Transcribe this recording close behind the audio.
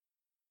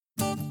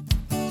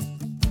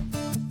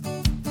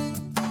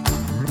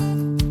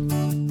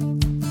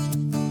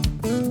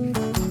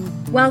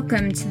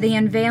Welcome to the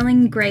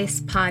Unveiling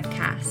Grace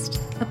podcast,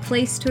 a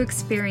place to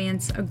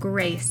experience a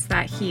grace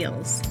that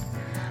heals.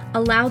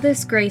 Allow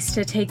this grace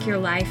to take your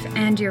life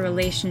and your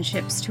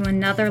relationships to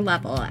another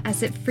level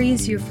as it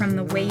frees you from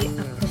the weight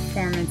of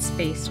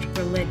performance-based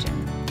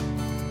religion.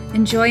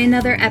 Enjoy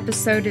another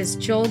episode as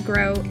Joel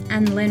Grow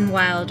and Lynn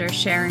Wilder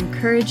share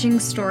encouraging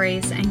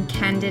stories and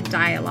candid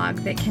dialogue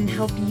that can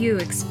help you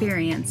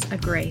experience a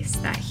grace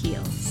that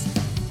heals.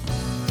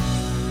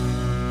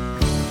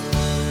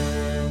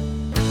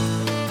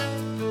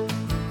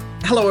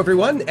 Hello,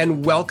 everyone,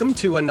 and welcome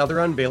to another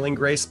Unveiling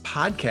Grace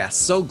podcast.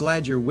 So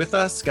glad you're with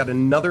us. Got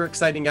another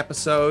exciting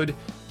episode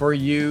for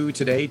you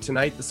today,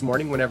 tonight, this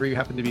morning, whenever you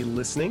happen to be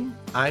listening.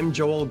 I'm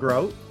Joel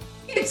Grow.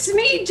 It's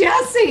me,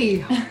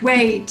 Jessie.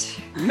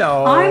 Wait.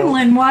 No. I'm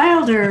Lynn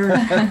Wilder,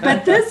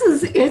 but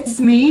it's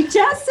me,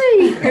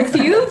 Jessie. If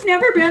you've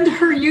never been to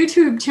her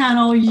YouTube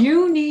channel,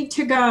 you need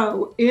to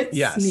go.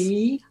 It's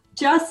me,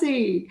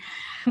 Jessie.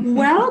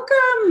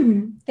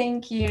 Welcome.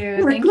 Thank you.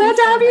 We're glad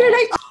to have you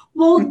today.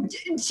 Well,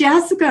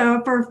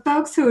 Jessica, for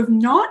folks who have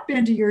not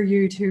been to your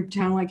YouTube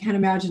channel, I can't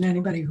imagine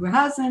anybody who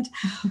hasn't,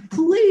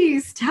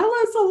 please tell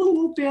us a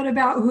little bit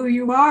about who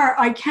you are.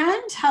 I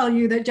can tell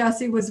you that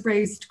Jessie was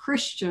raised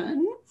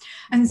Christian,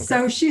 and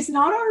so she's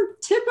not our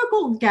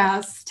typical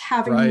guest,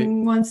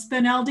 having once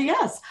been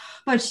LDS,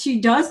 but she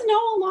does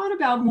know a lot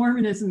about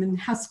Mormonism and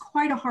has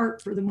quite a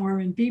heart for the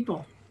Mormon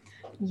people.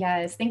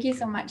 Yes, thank you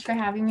so much for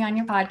having me on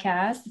your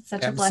podcast. It's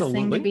such a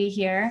blessing to be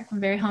here.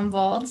 I'm very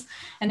humbled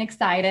and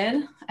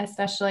excited,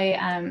 especially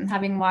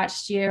having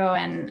watched you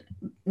and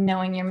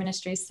knowing your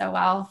ministry so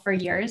well for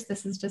years.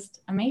 This is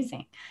just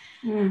amazing.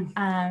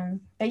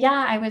 But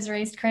yeah, I was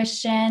raised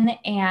Christian,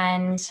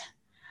 and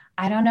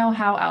I don't know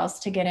how else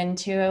to get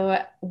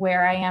into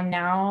where I am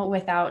now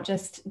without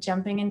just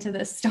jumping into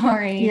this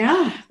story.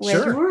 Yeah,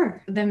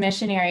 with the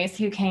missionaries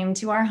who came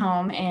to our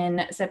home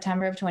in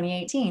September of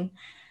 2018.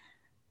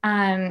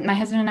 My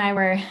husband and I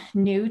were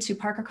new to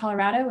Parker,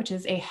 Colorado, which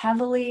is a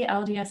heavily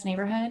LDS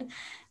neighborhood.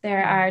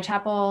 There are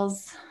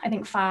chapels, I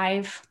think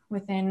 5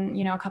 within,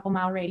 a couple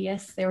mile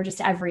radius. They were just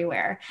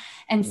everywhere.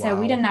 And so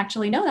we didn't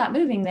actually know that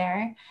moving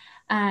there,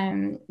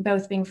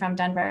 both being from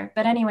Denver.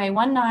 But anyway,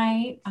 one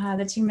night,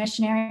 the 2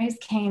 missionaries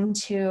came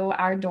to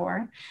our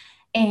door.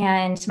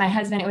 And my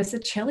husband, it was a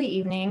chilly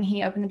evening.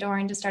 He opened the door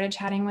and just started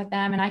chatting with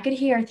them. And I could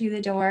hear through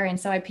the door. And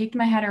so I peeked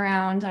my head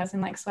around. I was in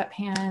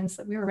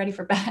sweatpants. We were ready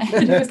for bed.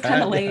 It was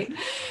kind of late.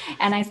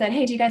 And I said,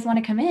 hey, do you guys want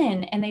to come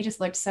in? And they just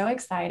looked so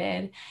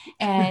excited.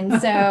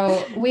 And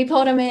so we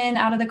pulled them in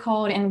out of the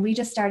cold and we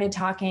just started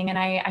talking. And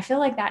I feel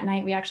like that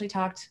night we actually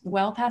talked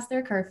well past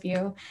their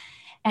curfew.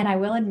 And I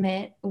will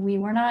admit, we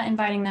were not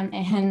inviting them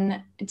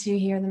in to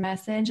hear the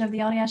message of the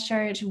LDS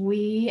Church.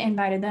 We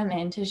invited them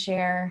in to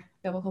share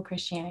biblical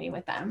Christianity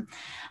with them.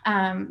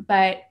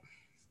 But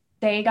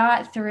they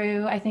got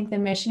through, I think, the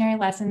missionary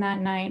lesson that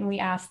night, and we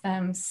asked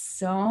them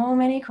so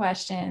many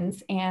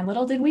questions. And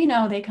little did we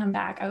know they come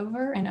back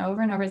over and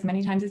over and over as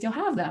many times as you'll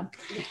have them.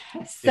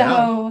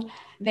 So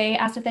they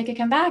asked if they could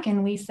come back,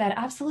 and we said,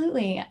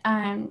 absolutely.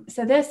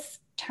 So this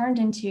turned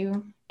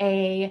into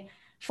a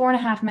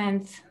 4.5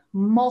 month,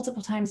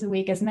 multiple times a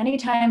week, as many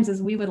times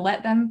as we would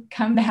let them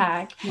come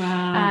back.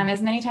 Wow. As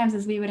many times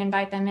as we would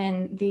invite them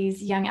in,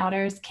 these young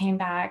elders came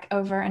back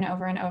over and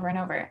over and over and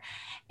over.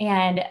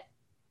 And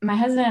my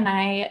husband and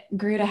I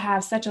grew to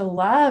have such a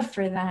love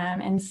for them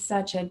and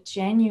such a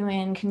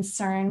genuine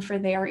concern for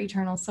their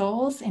eternal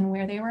souls and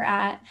where they were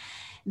at,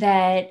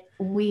 that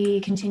we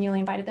continually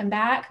invited them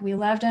back. We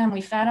loved them. We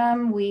fed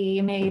them.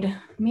 We made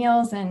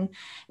meals, and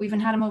we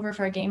even had them over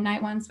for a game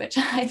night once, which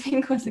I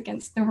think was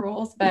against the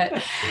rules, but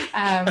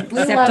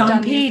we loved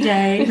on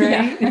P-Day,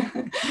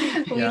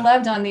 right? We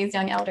loved on these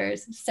young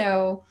elders.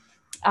 So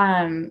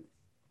them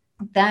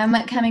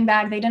coming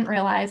back, they didn't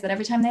realize that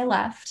every time they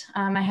left,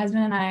 my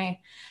husband and I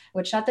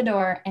would shut the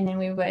door, and then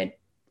we'd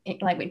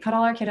put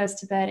all our kiddos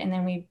to bed, and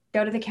then we'd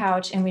go to the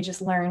couch and we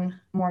just learn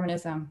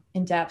Mormonism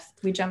in depth.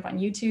 We'd jump on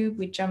YouTube,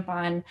 we'd jump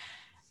on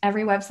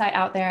every website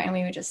out there, and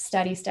we would just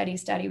study.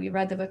 We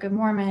read the Book of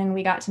Mormon.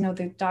 We got to know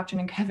the Doctrine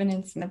and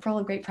Covenants and the Pearl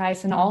of Great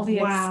Price and all the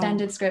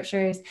extended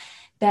scriptures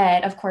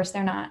that, of course,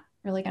 they're not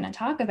really going to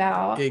talk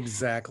about.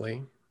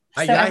 Exactly.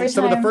 So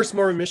some of the first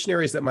Mormon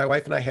missionaries that my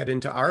wife and I had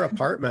into our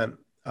apartment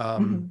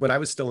when I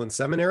was still in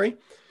seminary,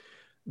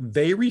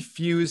 they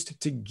refused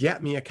to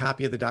get me a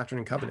copy of the Doctrine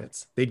and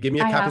Covenants. They'd give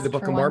me a copy of the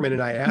Book of Mormon,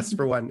 and I asked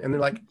for one. And they're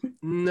like,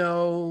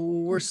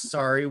 no, we're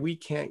sorry. We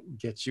can't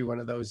get you one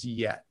of those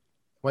yet.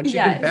 Once you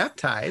get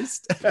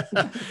baptized.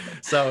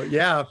 So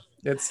yeah,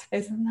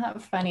 isn't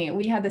that funny?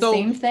 We had the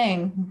same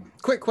thing.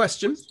 Quick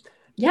question.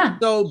 Yeah.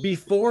 So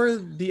before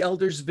the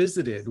elders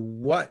visited,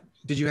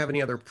 did you have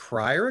any other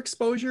prior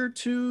exposure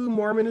to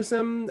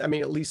Mormonism? I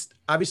mean, at least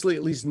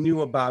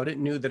knew about it,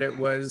 knew that it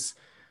was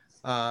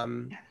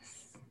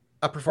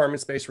a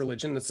performance-based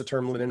religion. That's the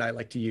term Lynn and I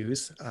like to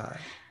use.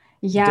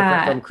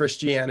 Different from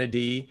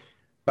Christianity.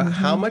 But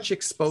how much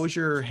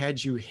exposure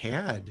had you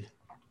had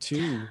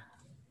to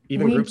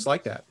even groups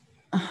like that?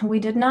 We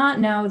did not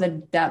know the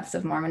depths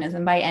of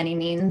Mormonism by any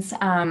means.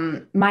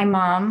 My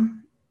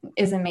mom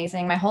is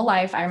amazing. My whole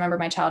life, I remember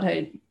my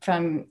childhood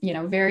from,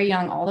 very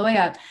young all the way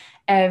up.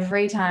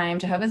 Every time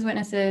Jehovah's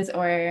Witnesses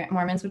or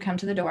Mormons would come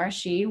to the door,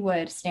 she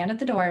would stand at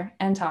the door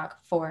and talk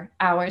for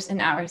hours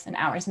and hours and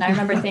hours. And I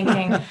remember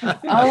thinking,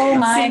 oh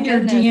my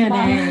goodness,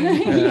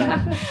 DNA.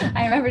 Yeah.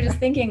 I remember just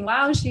thinking,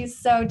 wow, she's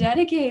so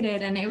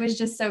dedicated. And it was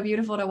just so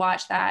beautiful to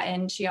watch that.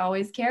 And she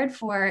always cared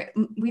for,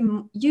 we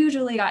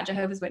usually got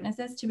Jehovah's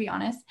Witnesses, to be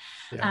honest.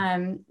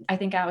 Yeah. I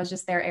think I was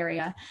just their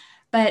area.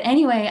 But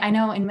anyway, I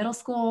know in middle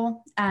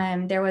school,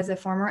 there was a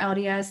former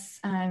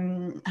LDS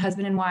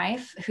husband and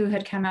wife who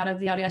had come out of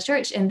the LDS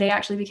church, and they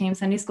actually became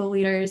Sunday school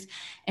leaders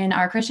in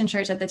our Christian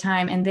church at the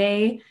time. And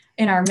they,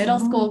 in our middle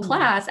school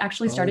class,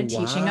 actually started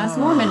teaching us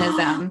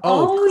Mormonism.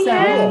 Oh,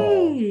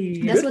 so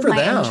this was my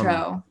them.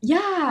 Intro.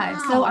 Yeah.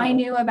 Wow. So I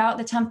knew about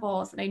the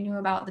temples, and I knew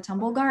about the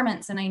temple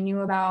garments, and I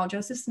knew about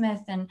Joseph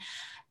Smith, and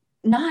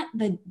not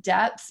the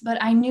depths, but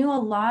I knew a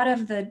lot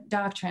of the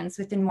doctrines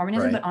within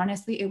Mormonism, right. But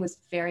honestly, it was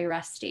very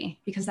rusty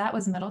because that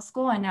was middle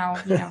school. And now,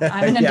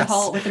 I'm an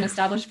adult with an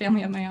established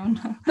family of my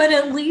own. But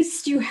at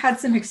least you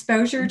had some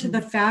exposure to the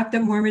fact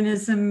that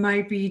Mormonism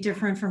might be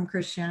different from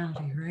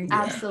Christianity, right?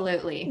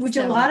 Absolutely. Which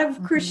a lot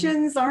of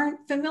Christians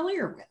aren't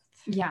familiar with.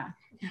 Yeah.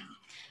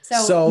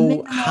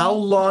 So how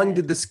long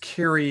did this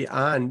carry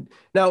on?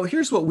 Now,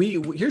 here's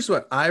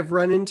what I've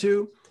run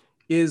into.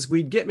 Is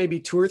we'd get maybe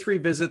 2 or 3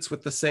 visits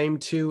with the same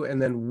 2,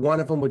 and then one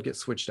of them would get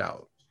switched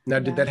out. Now,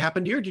 did that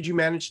happen to you, or did you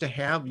manage to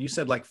have, you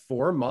said like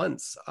 4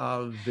 months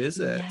of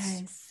visits?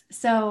 Yes.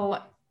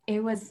 So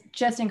it was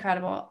just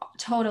incredible.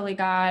 Totally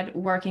God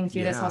working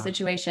through this whole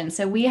situation.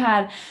 So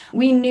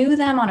we knew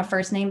them on a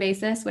first name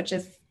basis, which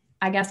is,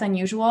 I guess,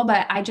 unusual,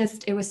 but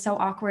it was so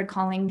awkward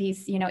calling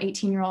these,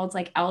 18-year-olds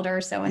like elder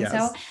so-and-so.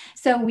 Yes.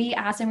 So we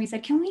asked them, we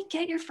said, can we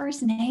get your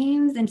first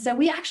names? And so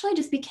we actually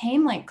just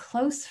became like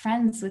close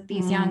friends with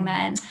these young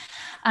men.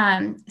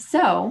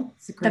 So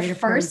the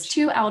first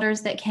 2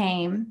 elders that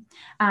came,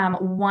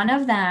 one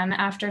of them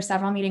after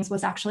several meetings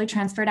was actually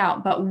transferred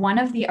out, but one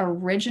of the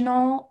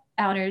original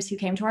elders who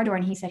came to our door,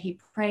 and he said he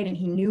prayed and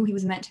he knew he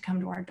was meant to come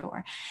to our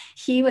door.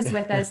 He was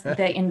with us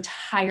the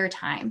entire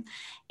time.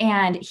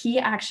 And he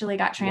actually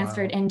got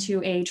transferred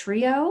into a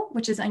trio,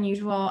 which is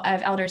unusual,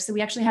 of elders. So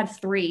we actually had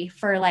 3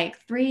 for like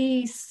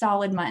 3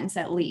 solid months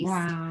at least.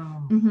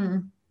 Wow. Mm-hmm.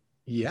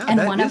 Yeah.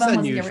 And one of them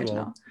was the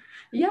original.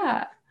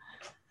 Yeah.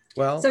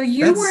 Well, so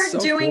you weren't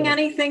doing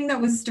anything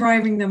that was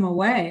driving them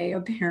away,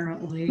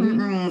 apparently.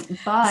 Mm-hmm.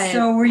 But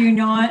so were you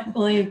not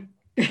like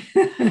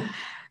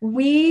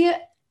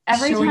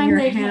every time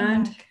they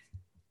came back,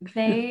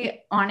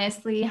 they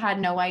honestly had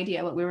no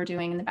idea what we were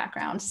doing in the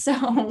background.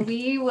 So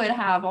we would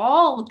have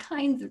all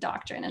kinds of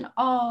doctrine and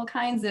all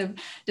kinds of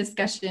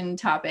discussion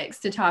topics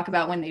to talk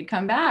about when they'd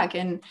come back.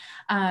 And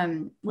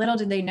little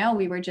did they know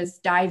we were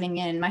just diving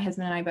in, my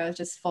husband and I both,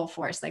 just full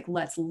force, like,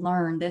 let's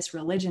learn this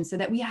religion so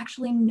that we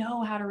actually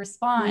know how to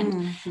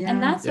respond.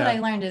 And that's what I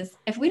learned is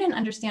if we didn't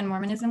understand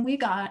Mormonism, we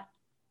got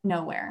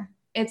nowhere.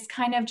 It's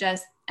kind of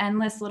just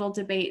endless little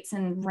debates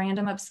and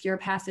random obscure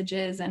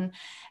passages. And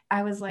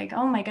I was like,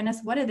 oh my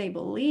goodness, what do they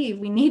believe?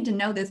 We need to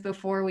know this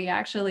before we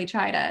actually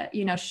try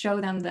to,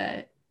 show them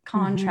the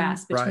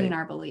contrast between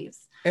our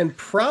beliefs. And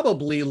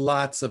probably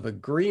lots of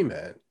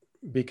agreement,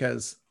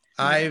 because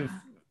I've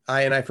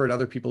heard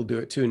other people do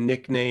it too,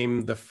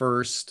 nickname the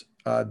first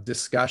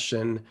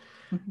discussion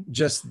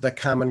just the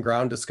common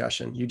ground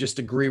discussion. You just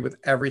agree with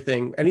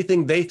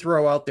anything they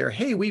throw out there.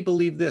 Hey, we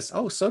believe this.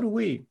 Oh, so do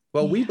we.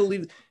 Well, we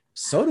believe.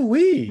 So do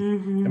we.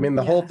 I mean,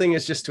 the whole thing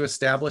is just to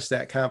establish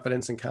that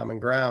confidence and common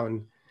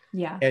ground.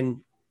 Yeah.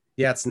 And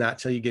it's not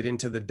till you get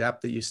into the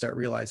depth that you start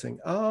realizing,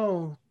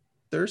 oh,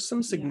 there's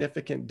some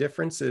significant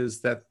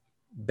differences that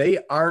they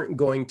aren't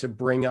going to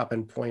bring up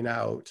and point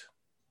out.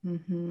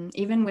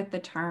 Even with the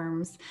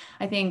terms,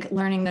 I think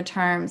learning the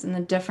terms and the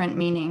different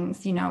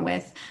meanings,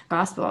 with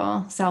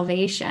gospel,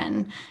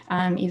 salvation,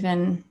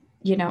 even,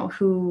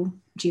 who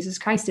Jesus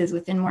Christ is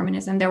within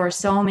Mormonism. There were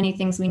so many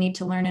things we need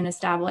to learn and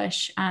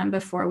establish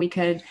before we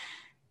could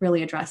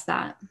really address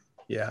that.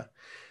 Yeah.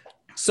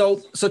 So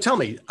tell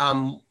me,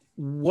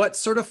 what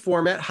sort of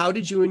format, how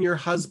did you and your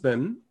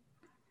husband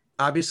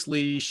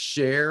obviously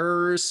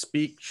share,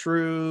 speak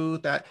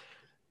truth,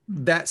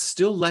 that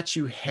still lets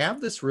you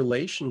have this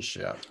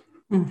relationship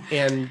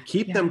and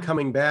keep them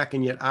coming back?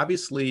 And yet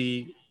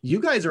obviously you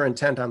guys are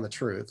intent on the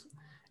truth.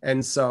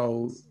 And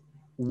so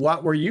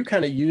what were you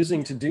kind of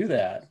using to do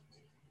that?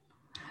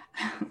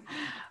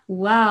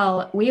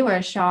 Well, we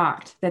were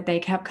shocked that they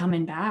kept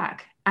coming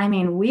back. I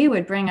mean, we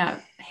would bring up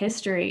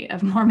history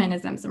of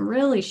Mormonism, some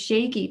really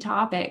shaky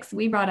topics.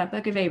 We brought up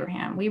Book of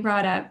Abraham. We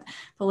brought up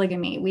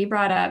polygamy. We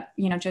brought up,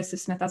 Joseph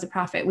Smith as a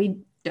prophet. We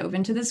dove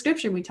into the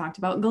scripture. We talked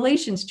about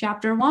Galatians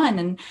chapter 1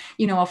 and,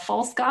 a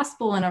false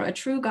gospel and a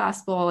true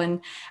gospel.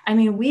 And I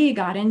mean, we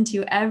got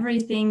into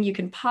everything you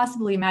can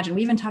possibly imagine.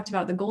 We even talked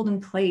about the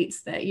golden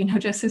plates that,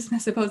 Joseph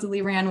Smith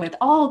supposedly ran with,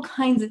 all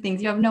kinds of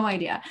things. You have no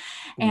idea.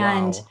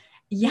 And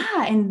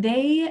and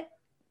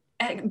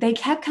they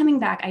kept coming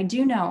back. I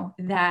do know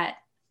that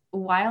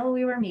while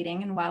we were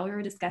meeting and while we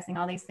were discussing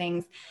all these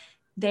things,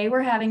 they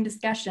were having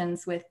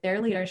discussions with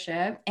their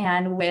leadership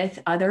and with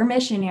other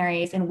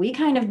missionaries. And we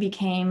kind of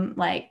became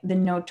like the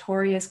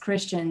notorious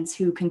Christians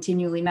who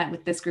continually met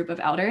with this group of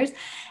elders.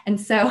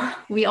 And so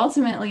we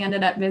ultimately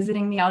ended up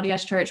visiting the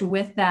LDS church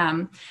with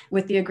them,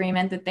 with the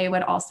agreement that they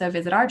would also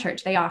visit our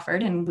church. They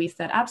offered, and we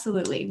said,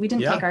 absolutely. We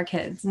didn't take our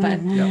kids, but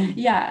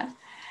yeah.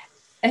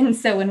 And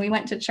so when we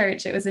went to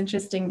church, it was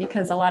interesting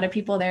because a lot of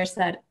people there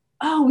said,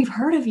 oh, we've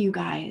heard of you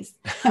guys.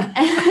 And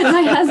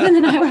my husband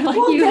and I were like,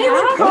 well, you they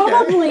were have?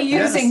 probably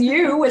using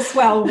you as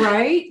well,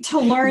 right? To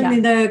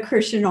learn the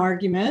Christian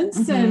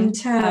arguments and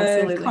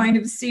to kind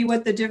of see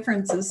what the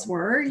differences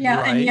were. Yeah.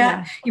 Right. And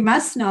yet you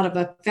must not have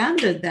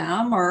offended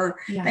them, or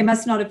they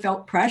must not have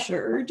felt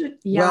pressured.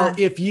 Yeah. Well,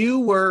 if you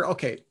were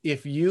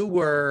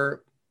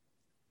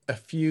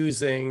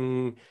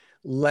effusing,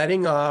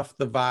 letting off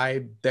the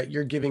vibe that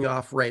you're giving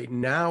off right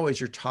now as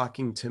you're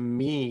talking to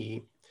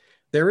me,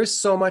 there is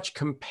so much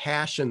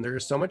compassion. There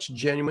is so much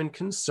genuine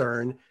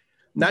concern,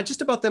 not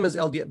just about them as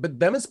LDS, but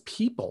them as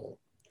people.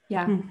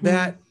 Yeah.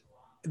 That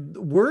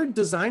we're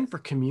designed for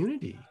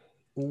community.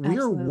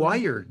 We're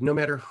wired, no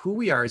matter who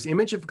we are, as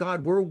image of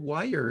God, we're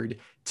wired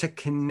to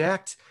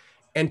connect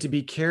and to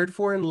be cared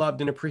for and loved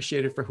and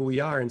appreciated for who we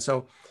are. And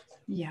so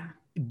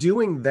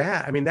doing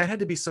that, I mean, that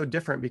had to be so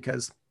different,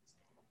 because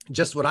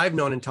just what I've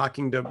known in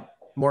talking to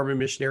Mormon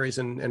missionaries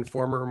and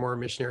former Mormon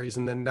missionaries,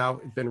 and then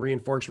now been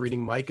reinforced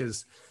reading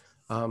Micah's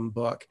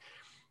book,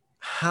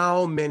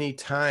 how many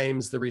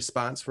times the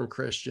response from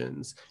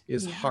Christians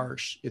is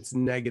harsh, it's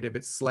negative,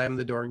 it's slam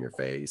the door in your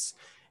face.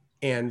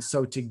 And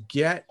so to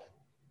get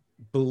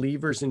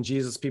believers in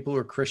Jesus, people who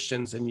are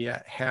Christians, and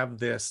yet have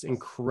this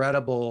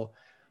incredible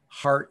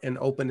heart and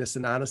openness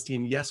and honesty,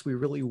 and yes, we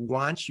really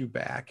want you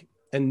back,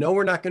 and no,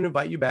 we're not going to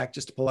invite you back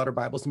just to pull out our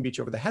Bibles and beat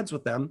you over the heads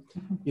with them,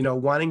 you know,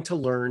 wanting to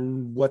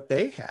learn what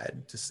they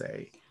had to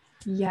say.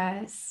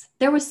 Yes,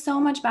 there was so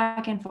much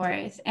back and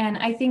forth. And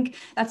I think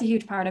that's a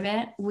huge part of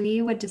it.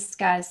 We would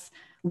discuss,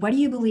 what do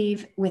you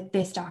believe with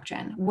this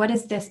doctrine? What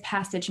does this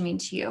passage mean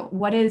to you?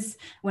 What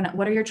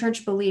are your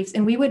church beliefs?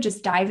 And we would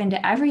just dive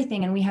into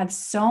everything. And we had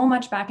so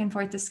much back and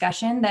forth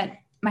discussion that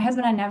my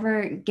husband and I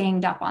never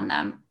ganged up on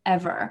them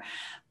ever,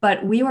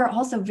 but we were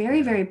also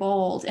very, very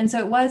bold. And so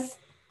it was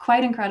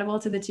quite incredible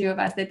to the two of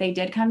us that they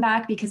did come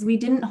back, because we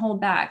didn't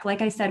hold back.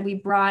 Like I said, we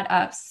brought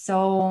up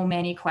so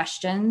many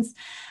questions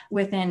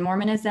within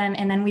Mormonism,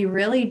 and then we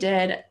really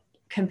did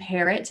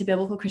compare it to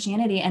biblical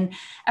Christianity. And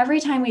every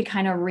time we'd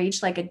kind of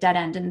reach like a dead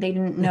end and they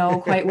didn't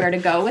know quite where to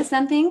go with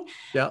something,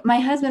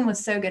 my husband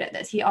was so good at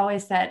this. He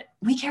always said,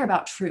 we care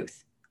about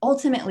truth.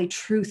 Ultimately,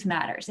 truth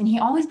matters. And he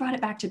always brought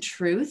it back to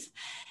truth.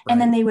 And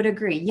then they would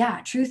agree,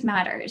 yeah, truth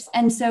matters.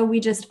 And so we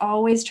just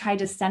always tried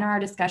to center our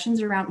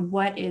discussions around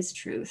what is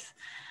truth.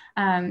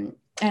 And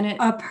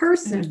a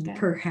person,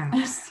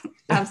 perhaps.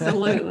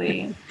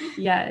 Absolutely.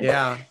 Yes.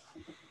 Yeah.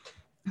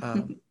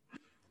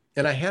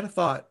 And I had a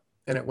thought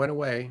and it went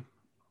away.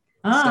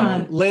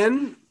 So,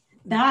 Lynn?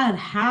 That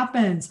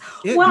happens.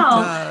 It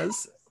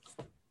does.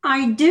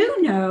 I do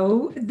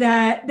know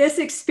that this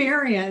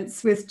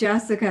experience with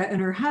Jessica and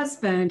her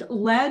husband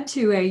led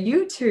to a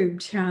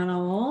YouTube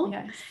channel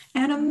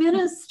and a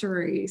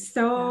ministry.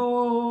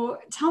 So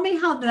tell me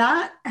how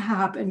that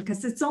happened,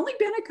 because it's only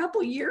been a couple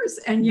of years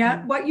and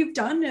yet what you've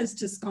done has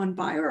just gone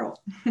viral.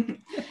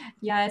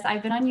 Yes,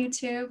 I've been on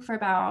YouTube for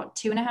about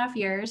 2.5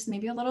 years,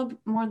 maybe a little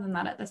more than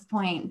that at this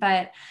point,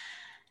 but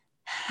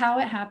how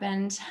it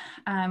happened,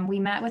 we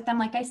met with them,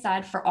 like I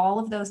said, for all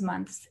of those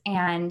months.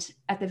 And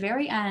at the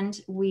very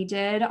end, we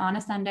did on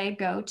a Sunday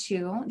go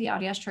to the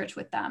LDS church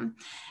with them.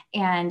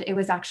 And it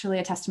was actually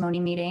a testimony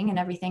meeting and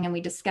everything. And we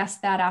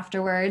discussed that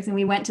afterwards. And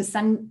we went to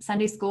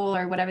Sunday school,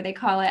 or whatever they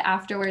call it,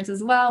 afterwards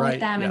as well with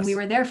them. Yes. And we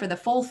were there for the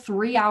full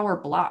 3-hour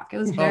block. It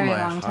was a very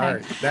long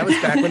time. That was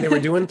back when they were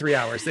doing 3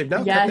 hours. They've now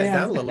cut that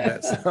down a little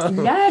bit.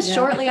 So.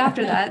 Shortly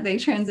after that, they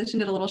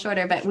transitioned it a little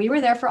shorter, but we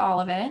were there for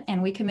all of it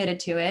and we committed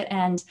to it.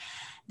 And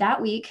that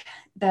week,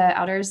 the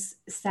elders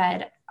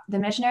said,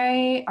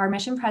 our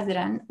mission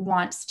president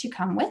wants to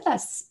come with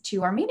us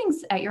to our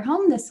meetings at your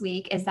home this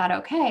week. Is that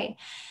okay?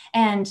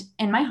 And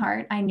in my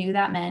heart, I knew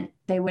that meant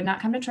they would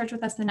not come to church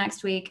with us the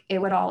next week. It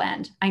would all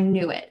end. I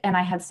knew it. And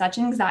I had such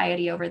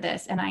anxiety over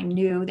this. And I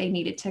knew they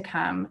needed to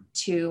come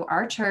to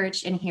our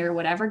church and hear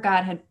whatever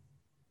God had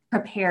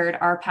prepared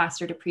our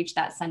pastor to preach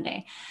that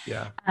Sunday.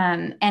 Yeah.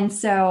 And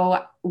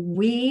so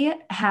we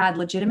had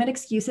legitimate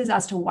excuses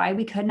as to why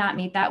we could not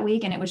meet that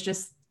week. And it was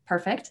just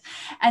perfect.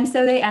 And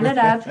so they ended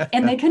up,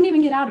 and they couldn't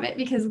even get out of it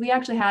because we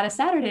actually had a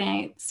Saturday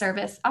night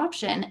service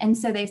option. And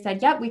so they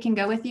said, yep, we can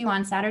go with you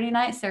on Saturday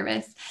night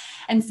service.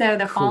 And so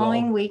the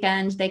following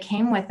weekend, they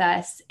came with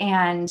us,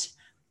 and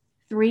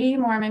 3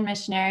 Mormon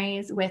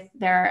missionaries with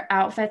their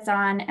outfits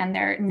on and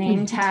their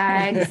name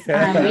tags.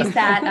 We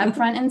sat up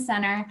front and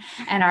center,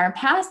 and our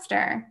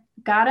pastor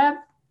got up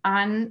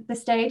on the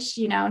stage,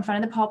 in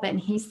front of the pulpit, and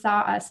he saw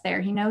us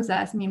there. He knows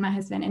us, me and my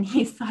husband. And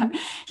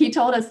he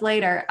told us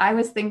later, I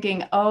was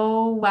thinking,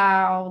 oh,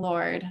 wow,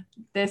 Lord,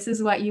 this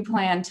is what you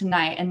planned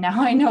tonight. And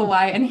now I know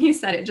why. And he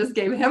said it just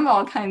gave him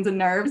all kinds of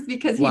nerves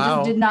because he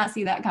just did not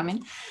see that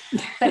coming.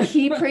 But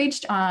he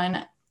preached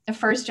on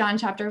 1 John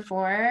chapter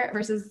 4,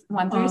 verses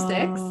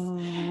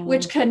 1-6,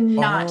 which could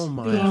not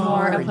be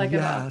more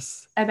applicable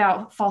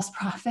about false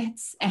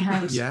prophets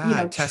and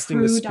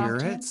testing the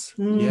spirits.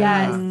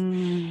 Yes.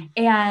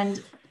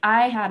 And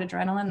I had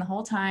adrenaline the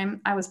whole time.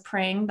 I was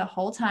praying the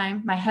whole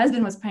time. My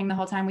husband was praying the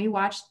whole time. We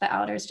watched the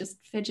elders just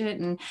fidget,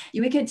 and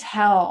we could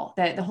tell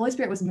that the Holy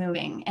Spirit was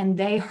moving, and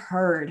they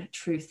heard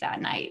truth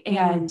that night.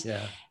 And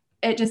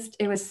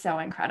it was so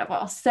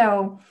incredible.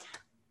 So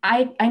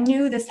I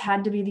knew this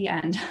had to be the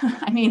end.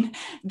 I mean,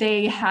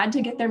 they had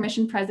to get their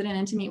mission president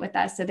in to meet with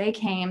us. So they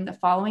came the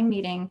following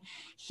meeting.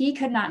 He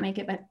could not make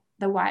it, but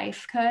the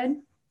wife could.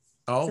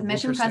 Oh, the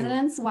mission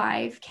president's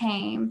wife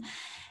came,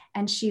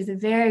 and she's a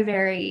very,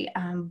 very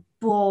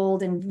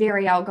bold and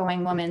very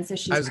outgoing woman. So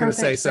she's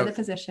perfect for the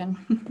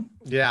position.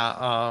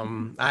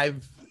 I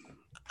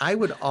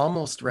would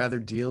almost rather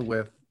deal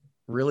with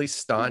really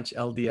staunch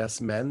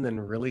LDS men than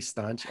really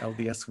staunch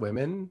LDS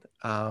women.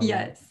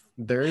 Yes.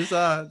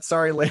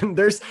 Sorry, Lynn,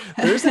 there's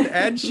an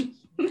edge.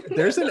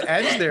 There's an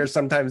edge there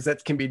sometimes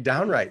that can be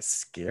downright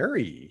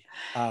scary.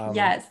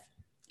 Yes.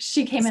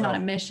 She came in on a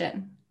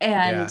mission.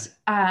 And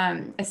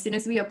as soon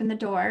as we opened the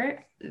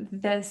door,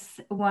 this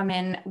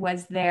woman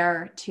was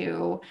there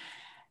to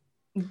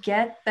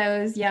get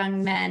those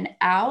young men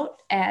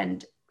out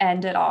and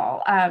end it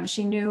all.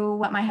 She knew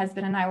what my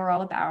husband and I were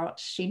all about.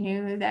 She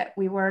knew that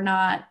we were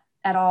not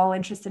at all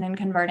interested in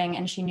converting,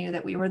 and she knew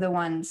that we were the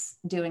ones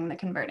doing the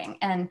converting.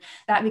 And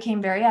that became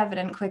very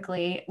evident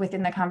quickly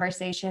within the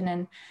conversation.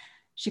 And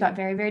she got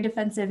very, very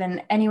defensive.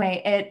 And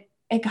anyway,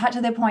 it got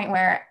to the point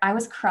where I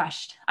was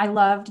crushed. I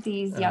loved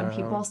these young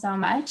people so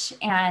much,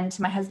 and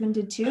my husband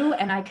did too.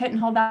 And I couldn't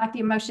hold back the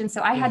emotion.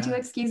 So I had to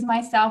excuse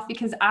myself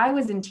because I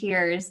was in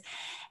tears.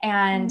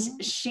 And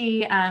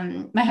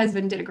my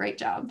husband did a great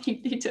job.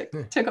 He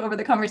took over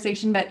the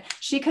conversation, but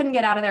she couldn't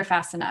get out of there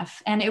fast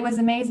enough. And it was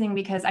amazing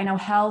because I know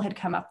hell had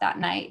come up that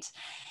night.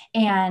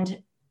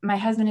 And my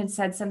husband had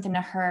said something to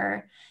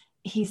her.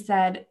 He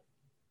said,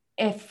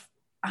 if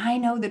I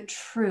know the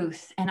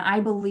truth and I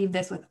believe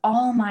this with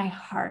all my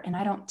heart and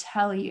I don't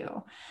tell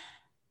you,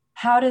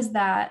 how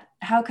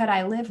could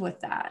I live with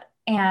that?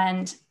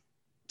 And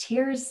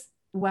tears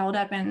welled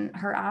up in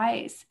her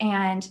eyes,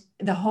 and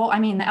the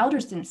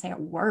elders didn't say a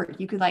word.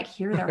 You could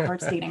hear their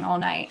hearts beating all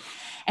night.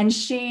 And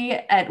she,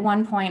 at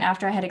one point,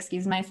 after I had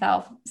excused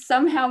myself,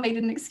 somehow made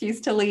an excuse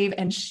to leave.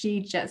 And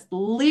she just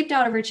leaped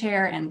out of her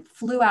chair and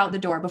flew out the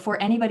door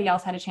before anybody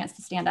else had a chance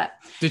to stand up.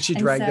 Did she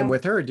drag them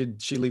with her, or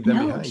did she leave them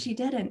behind? No, she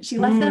didn't. She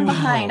left them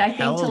behind, I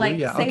think,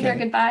 to say their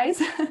goodbyes.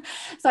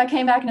 So I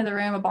came back into the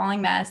room, a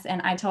bawling mess,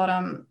 and I told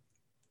them,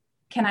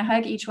 can I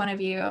hug each one of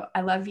you?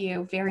 I love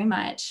you very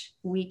much.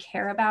 We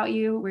care about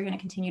you. We're going to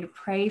continue to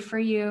pray for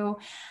you.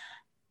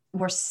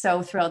 We're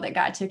so thrilled that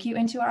God took you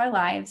into our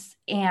lives.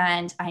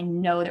 And I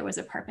know there was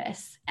a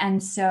purpose.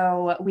 And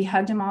so we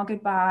hugged them all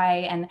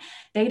goodbye, and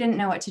they didn't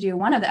know what to do.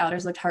 One of the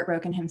elders looked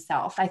heartbroken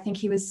himself. I think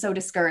he was so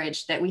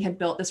discouraged that we had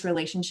built this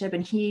relationship,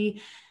 and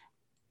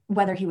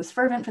whether he was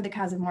fervent for the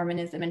cause of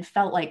Mormonism and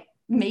felt like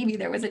maybe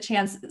there was a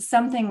chance,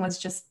 something was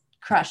just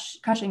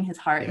crushing his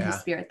heart and his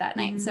spirit that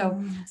night.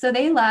 So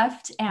they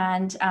left,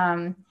 and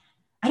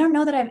I don't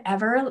know that I've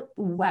ever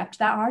wept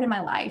that hard in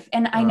my life.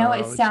 And I know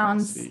it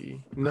sounds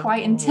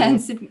quite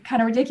intense and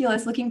kind of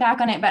ridiculous looking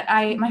back on it, but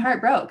my heart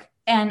broke,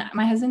 and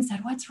my husband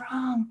said, "What's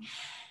wrong?"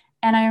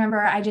 And I remember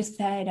I just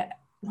said,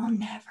 "We'll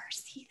never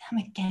see them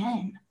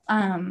again.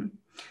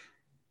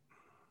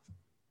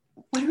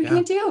 What are we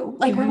going to do?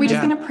 Were we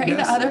just going to pray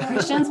that other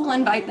Christians will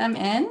invite them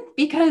in?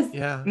 Because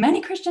many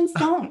Christians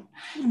don't."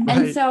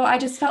 And so I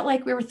just felt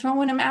like we were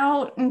throwing them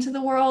out into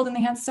the world, and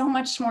they had so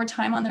much more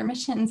time on their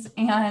missions.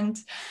 And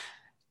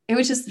it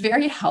was just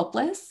very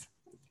helpless.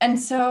 And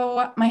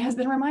so my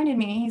husband reminded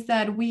me, he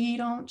said, we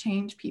don't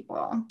change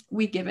people.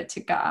 We give it to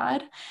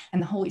God,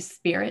 and the Holy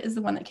Spirit is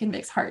the one that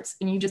convicts hearts.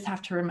 And you just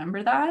have to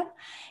remember that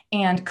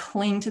and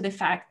cling to the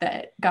fact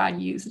that God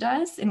used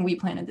us and we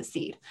planted the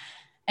seed.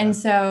 And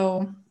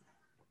so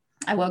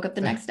I woke up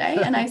the next day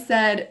and I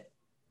said,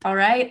 all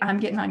right, I'm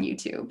getting on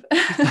YouTube.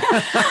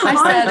 I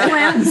said,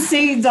 planting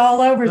seeds all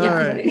over the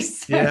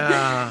place.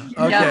 Yeah.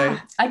 Okay.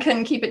 Yeah, I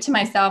couldn't keep it to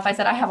myself. I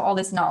said, I have all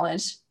this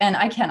knowledge, and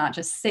I cannot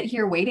just sit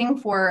here waiting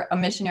for a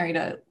missionary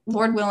to,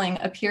 Lord willing,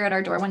 appear at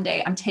our door one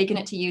day. I'm taking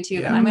it to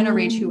YouTube, and I'm going to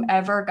reach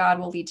whoever God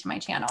will lead to my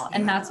channel.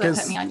 And that's what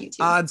put me on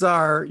YouTube. Odds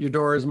are your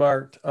door is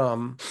marked.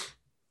 And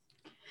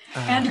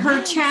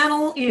her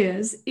channel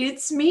is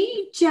It's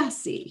Me,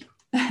 Jessie.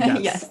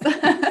 Yes.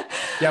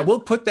 Yeah,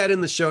 we'll put that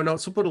in the show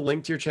notes. We'll put a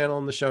link to your channel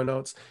in the show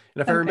notes.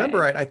 And if I remember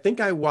right, I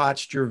think I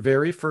watched your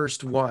very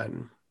first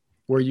one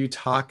where you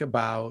talk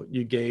about,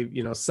 you gave,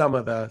 some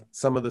of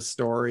the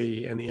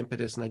story and the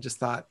impetus. And I just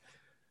thought,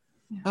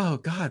 oh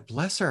God,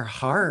 bless her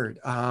heart.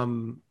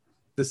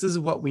 This is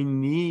what we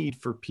need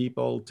for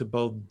people to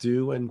both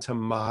do and to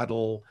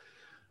model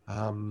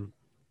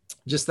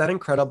just that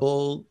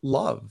incredible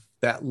love,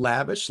 that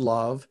lavish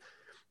love.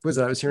 Because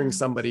I was hearing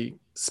somebody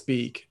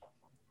speak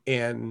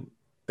and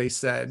they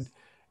said,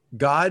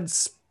 God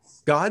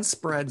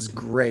spreads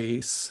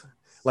grace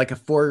like a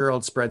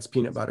 4-year-old spreads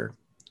peanut butter.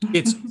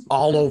 It's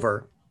all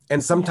over.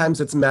 And sometimes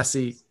it's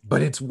messy,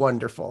 but it's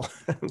wonderful.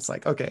 It's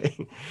like,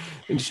 okay,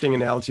 interesting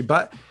analogy.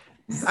 But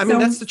I mean,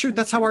 that's the truth.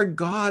 That's how our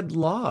God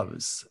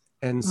loves.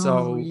 And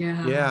so,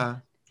 yeah.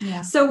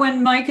 So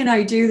when Mike and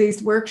I do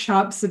these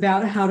workshops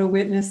about how to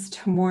witness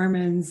to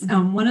Mormons,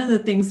 one of the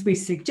things we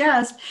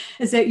suggest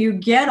is that you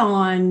get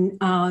on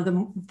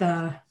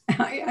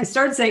I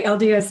started to say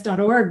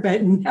LDS.org,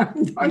 but I'm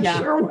not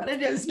sure what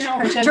it is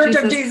now.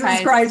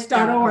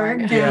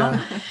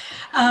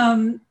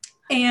 ChurchofJesusChrist.org.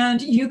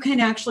 And you can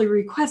actually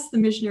request the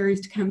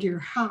missionaries to come to your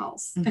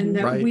house. And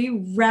that we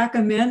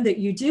recommend that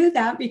you do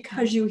that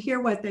because you hear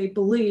what they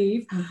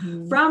believe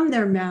from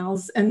their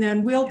mouths. And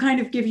then we'll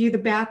kind of give you the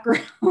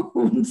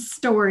background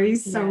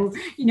stories. So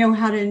you know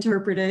how to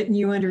interpret it and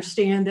you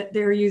understand that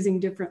they're using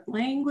different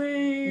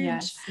language.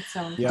 Yes.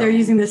 They're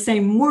using the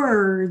same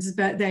words,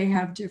 but they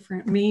have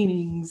different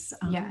meanings.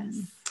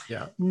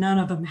 Yeah. None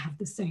of them have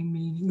the same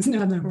meanings.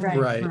 None of them.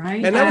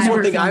 Right. And that was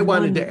one thing I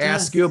wanted to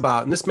ask you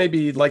about. And this may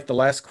be like the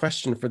last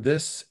question for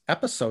this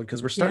episode,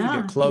 because we're starting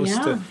to get close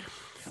to.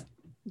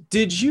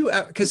 Did you,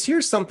 because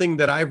here's something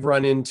that I've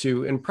run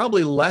into, and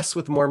probably less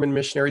with Mormon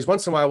missionaries,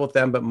 once in a while with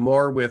them, but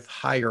more with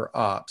higher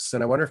ups.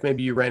 And I wonder if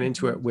maybe you ran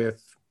into it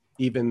with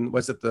even,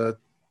 was it the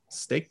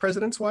stake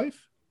president's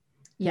wife?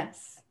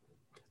 Yes.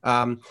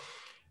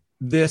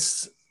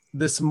 This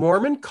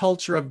Mormon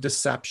culture of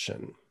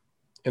deception.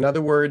 In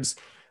other words,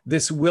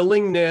 this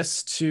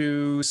willingness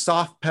to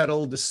soft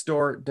pedal,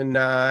 distort,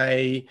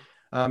 deny,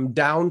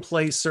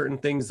 downplay certain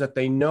things that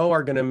they know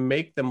are going to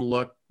make them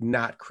look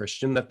not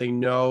Christian, that they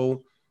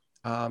know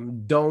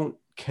don't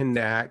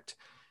connect.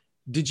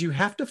 Did you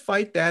have to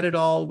fight that at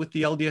all with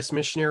the LDS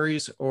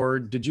missionaries, or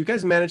did you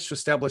guys manage to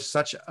establish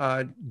such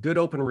a good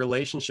open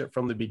relationship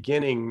from the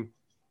beginning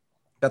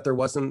that there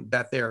wasn't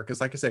that there?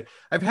 Because like I say,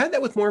 I've had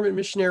that with Mormon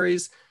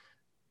missionaries,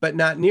 but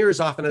not near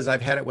as often as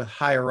I've had it with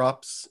higher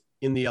ups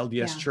in the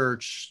LDS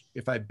church,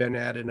 if I've been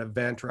at an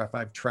event or if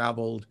I've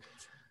traveled.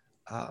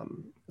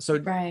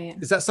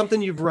 Is that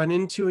something you've run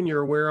into and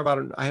you're aware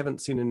of? I haven't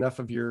seen enough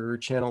of your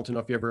channel to know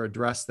if you ever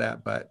addressed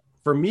that, but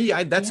for me,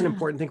 that's an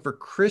important thing for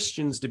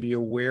Christians to be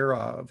aware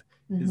of,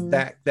 is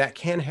that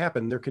can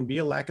happen. There can be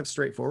a lack of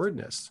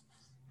straightforwardness,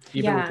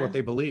 even with what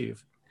they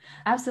believe.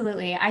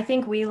 Absolutely. I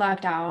think we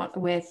lucked out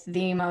with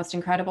the most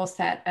incredible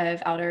set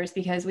of elders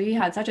because we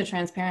had such a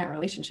transparent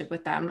relationship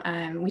with them.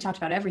 We talked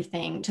about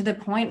everything to the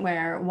point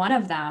where one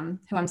of them,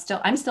 who I'm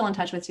still in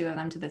touch with 2 of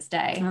them to this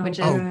day, which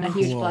is a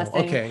huge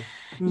blessing. Okay.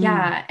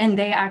 Yeah. And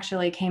they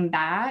actually came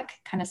back,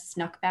 kind of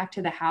snuck back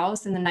to the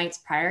house in the nights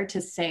prior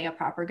to say a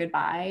proper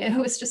goodbye. It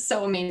was just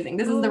so amazing.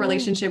 This is the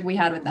relationship we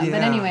had with them.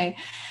 But anyway,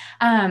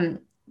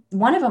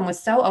 one of them was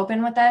so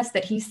open with us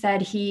that he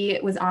said he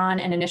was on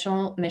an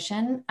initial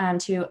mission I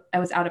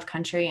was out of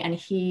country. And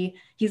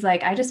he's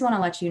like, I just want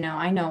to let you know,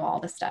 I know all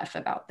the stuff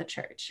about the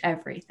church,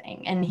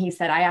 everything. And he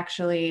said, I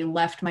actually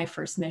left my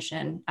first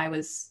mission. I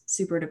was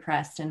super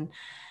depressed.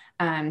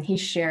 And he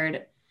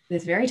shared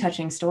this very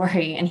touching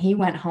story, and he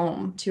went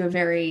home to a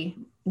very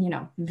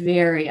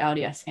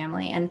LDS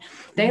family, and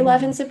they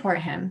love and support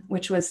him,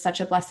 which was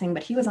such a blessing,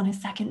 but he was on his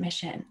second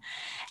mission.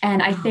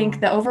 And I think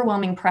the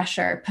overwhelming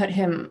pressure put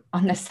him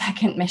on the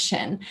second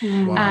mission.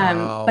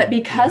 But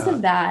because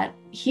of that,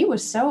 he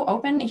was so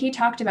open. He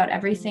talked about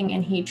everything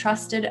and he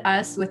trusted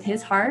us with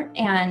his heart.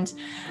 And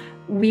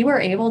we were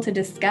able to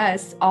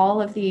discuss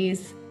all of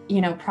these,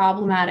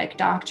 problematic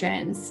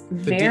doctrines,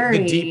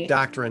 the deep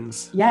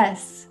doctrines.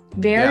 Yes.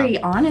 Very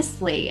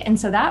honestly. And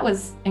so that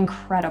was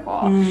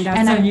incredible.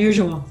 That's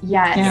unusual.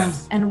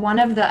 Yes. And one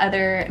of the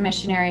other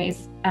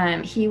missionaries,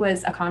 he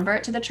was a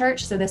convert to the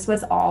church. So this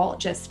was all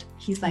just,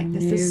 he's like,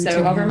 this is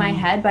so over my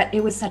head, but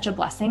it was such a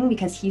blessing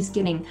because he's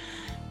getting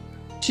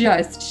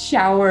just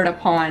showered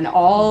upon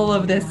all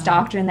of this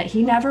doctrine that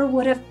he never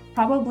would have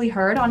probably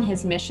heard on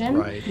his mission.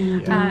 Right.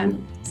 Yeah.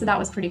 So that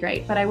was pretty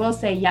great. But I will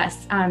say,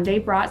 yes, they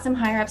brought some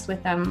higher ups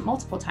with them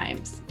multiple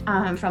times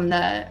from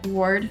the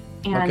ward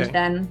and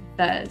then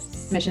the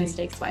mission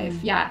stakes wife.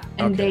 Yeah.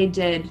 And they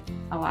did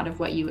a lot of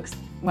what you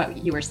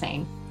were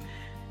saying.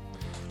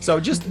 So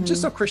just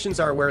so Christians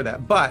are aware of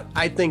that. But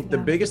I think the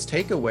biggest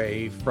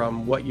takeaway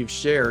from what you've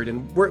shared,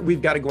 and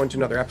we've got to go into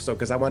another episode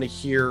because I want to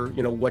hear,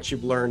 what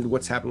you've learned,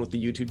 what's happened with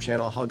the YouTube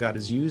channel, how God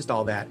has used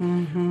all that.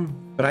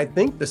 But I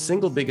think the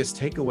single biggest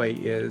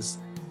takeaway is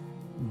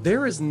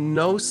there is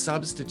no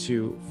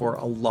substitute for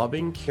a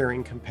loving,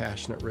 caring,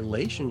 compassionate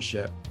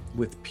relationship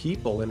with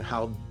people, and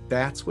how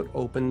that's what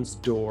opens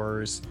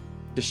doors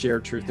to share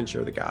truth and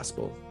share the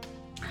gospel.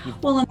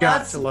 Well, and got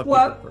that's to love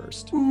what people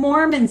first.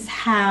 Mormons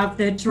have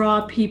that draw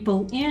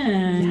people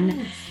in.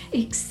 Yes.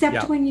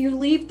 Except when you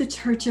leave the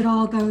church, it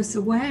all goes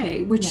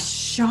away, which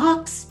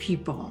shocks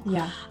people.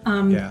 Yeah.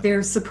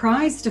 They're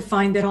surprised to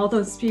find that all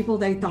those people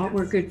they thought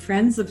were good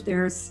friends of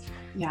theirs,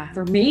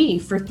 for me,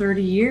 for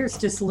 30 years,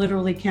 just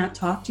literally can't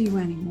talk to you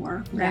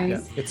anymore, right?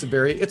 Yeah. It's a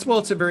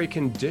very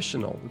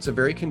conditional. It's a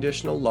very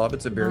conditional love.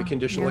 It's a very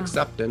conditional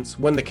acceptance.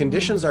 When the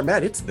conditions are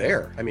met, it's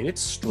there. I mean,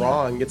 it's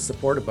strong, it's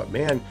supportive, but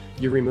man,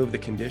 you remove the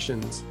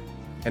conditions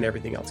and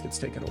everything else gets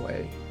taken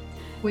away.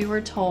 We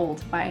were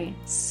told by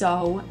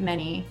so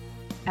many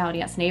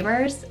LDS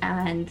neighbors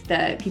and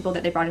the people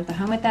that they brought into the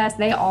home with us,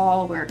 they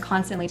all were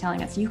constantly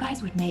telling us, you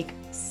guys would make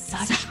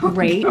such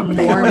great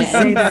Mormons.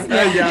 As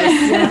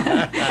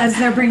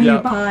they're bringing you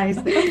pies.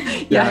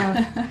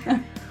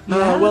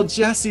 Well,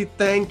 Jessie,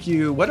 thank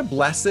you. What a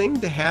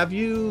blessing to have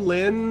you,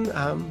 Lynn.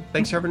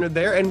 Thanks for having her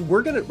there. And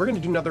we're gonna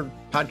do another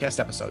podcast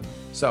episode.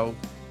 So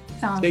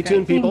stay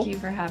tuned, people. Thank you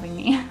for having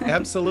me.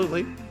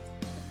 Absolutely.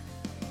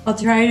 I'll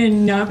try to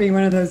not be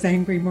one of those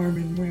angry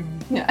Mormon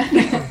women. Yeah,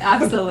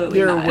 absolutely.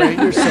 You're so way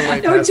No,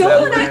 past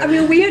Joel that, and I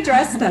mean, we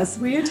address this.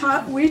 We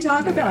talk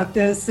about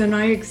this, and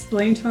I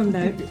explained to him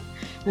that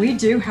we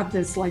do have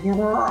this like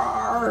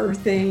roar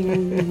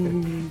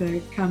thing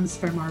that comes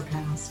from our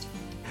past.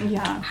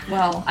 Yeah,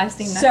 well, I've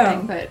seen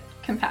nothing but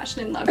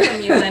compassion and love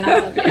from you, and I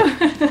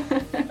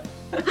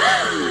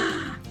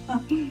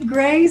love you.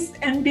 Grace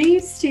and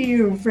peace to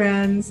you,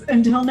 friends.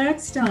 Until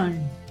next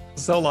time.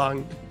 So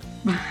long.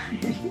 Bye.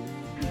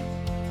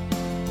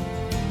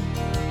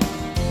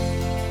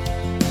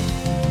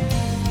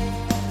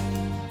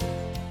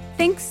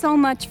 Thanks so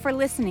much for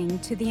listening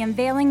to the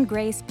Unveiling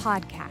Grace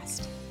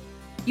podcast.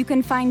 You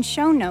can find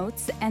show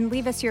notes and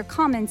leave us your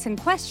comments and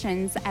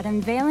questions at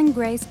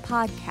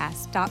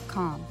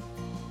unveilinggracepodcast.com.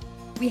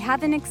 We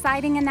have an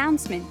exciting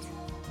announcement.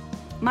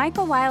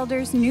 Micah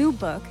Wilder's new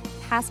book,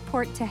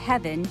 Passport to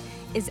Heaven,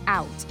 is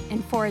out,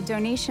 and for a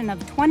donation of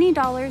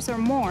 $20 or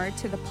more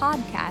to the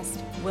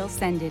podcast, we'll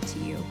send it to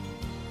you.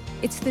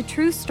 It's the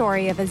true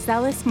story of a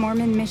zealous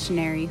Mormon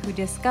missionary who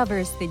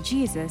discovers the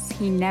Jesus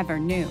he never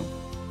knew.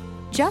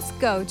 Just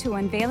go to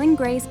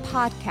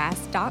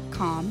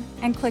unveilinggracepodcast.com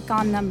and click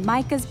on the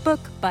Micah's Book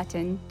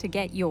button to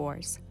get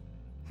yours.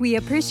 We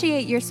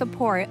appreciate your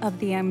support of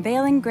the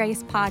Unveiling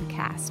Grace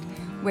podcast,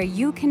 where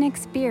you can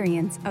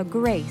experience a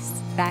grace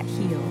that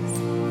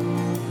heals.